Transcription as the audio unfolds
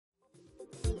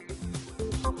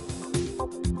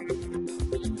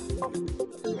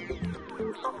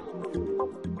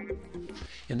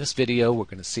In this video, we're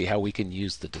going to see how we can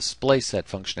use the display set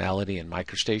functionality in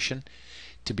MicroStation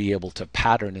to be able to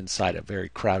pattern inside a very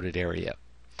crowded area.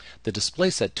 The display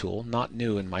set tool, not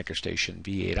new in MicroStation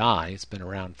V8i, it's been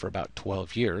around for about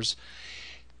 12 years.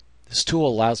 This tool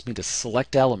allows me to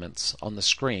select elements on the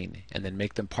screen and then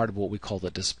make them part of what we call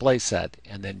the display set,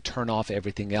 and then turn off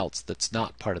everything else that's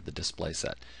not part of the display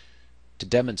set. To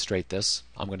demonstrate this,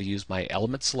 I'm going to use my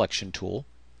element selection tool.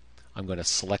 I'm going to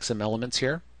select some elements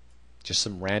here, just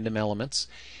some random elements.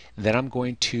 Then I'm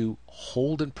going to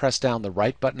hold and press down the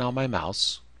right button on my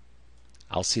mouse.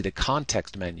 I'll see the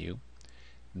context menu.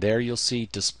 There you'll see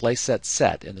display set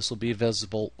set, and this will be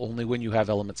visible only when you have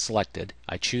elements selected.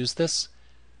 I choose this,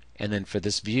 and then for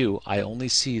this view I only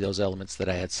see those elements that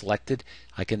I had selected.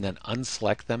 I can then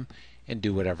unselect them and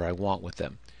do whatever I want with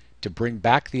them. To bring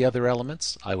back the other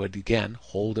elements, I would again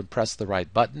hold and press the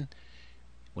right button.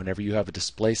 Whenever you have a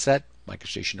display set,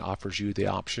 MicroStation offers you the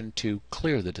option to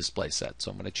clear the display set.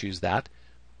 So I'm going to choose that,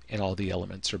 and all the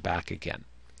elements are back again.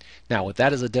 Now, with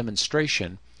that as a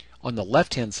demonstration, on the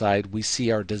left hand side we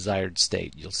see our desired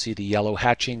state. You'll see the yellow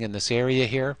hatching in this area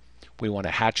here. We want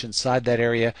to hatch inside that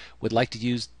area. We'd like to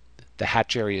use the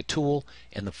hatch area tool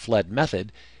and the flood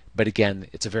method, but again,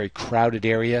 it's a very crowded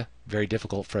area, very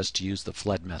difficult for us to use the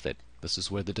flood method. This is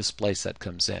where the display set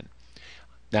comes in.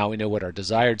 Now we know what our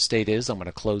desired state is. I'm going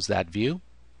to close that view,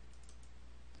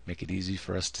 make it easy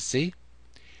for us to see.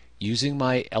 Using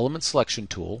my element selection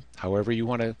tool, however you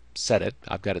want to set it,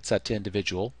 I've got it set to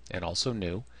individual and also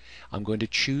new. I'm going to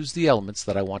choose the elements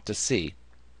that I want to see.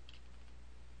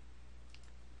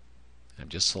 I'm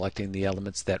just selecting the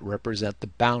elements that represent the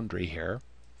boundary here.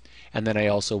 And then I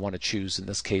also want to choose, in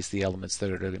this case, the elements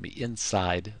that are going to be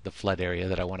inside the flood area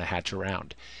that I want to hatch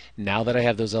around. Now that I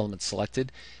have those elements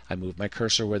selected, I move my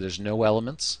cursor where there's no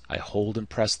elements. I hold and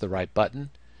press the right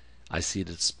button. I see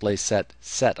the display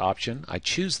set option. I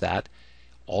choose that.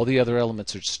 All the other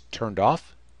elements are turned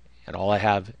off, and all I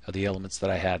have are the elements that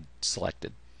I had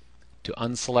selected. To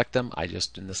unselect them, I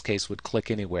just, in this case, would click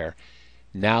anywhere.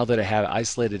 Now that I have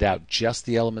isolated out just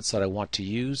the elements that I want to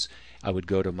use, I would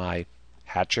go to my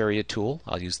hatch area tool.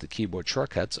 I'll use the keyboard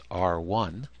shortcuts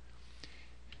R1.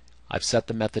 I've set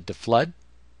the method to flood.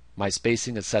 My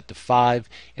spacing is set to 5,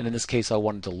 and in this case I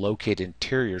wanted to locate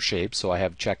interior shapes, so I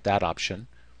have checked that option.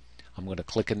 I'm going to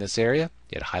click in this area.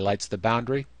 It highlights the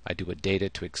boundary. I do a data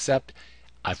to accept.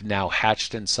 I've now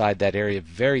hatched inside that area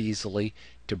very easily.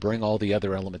 To bring all the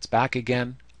other elements back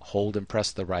again, hold and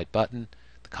press the right button.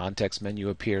 The context menu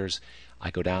appears.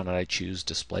 I go down and I choose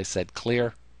display set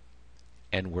clear,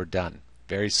 and we're done.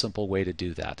 Very simple way to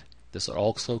do that. This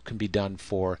also can be done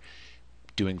for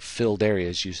doing filled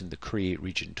areas using the create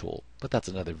region tool, but that's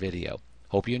another video.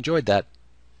 Hope you enjoyed that.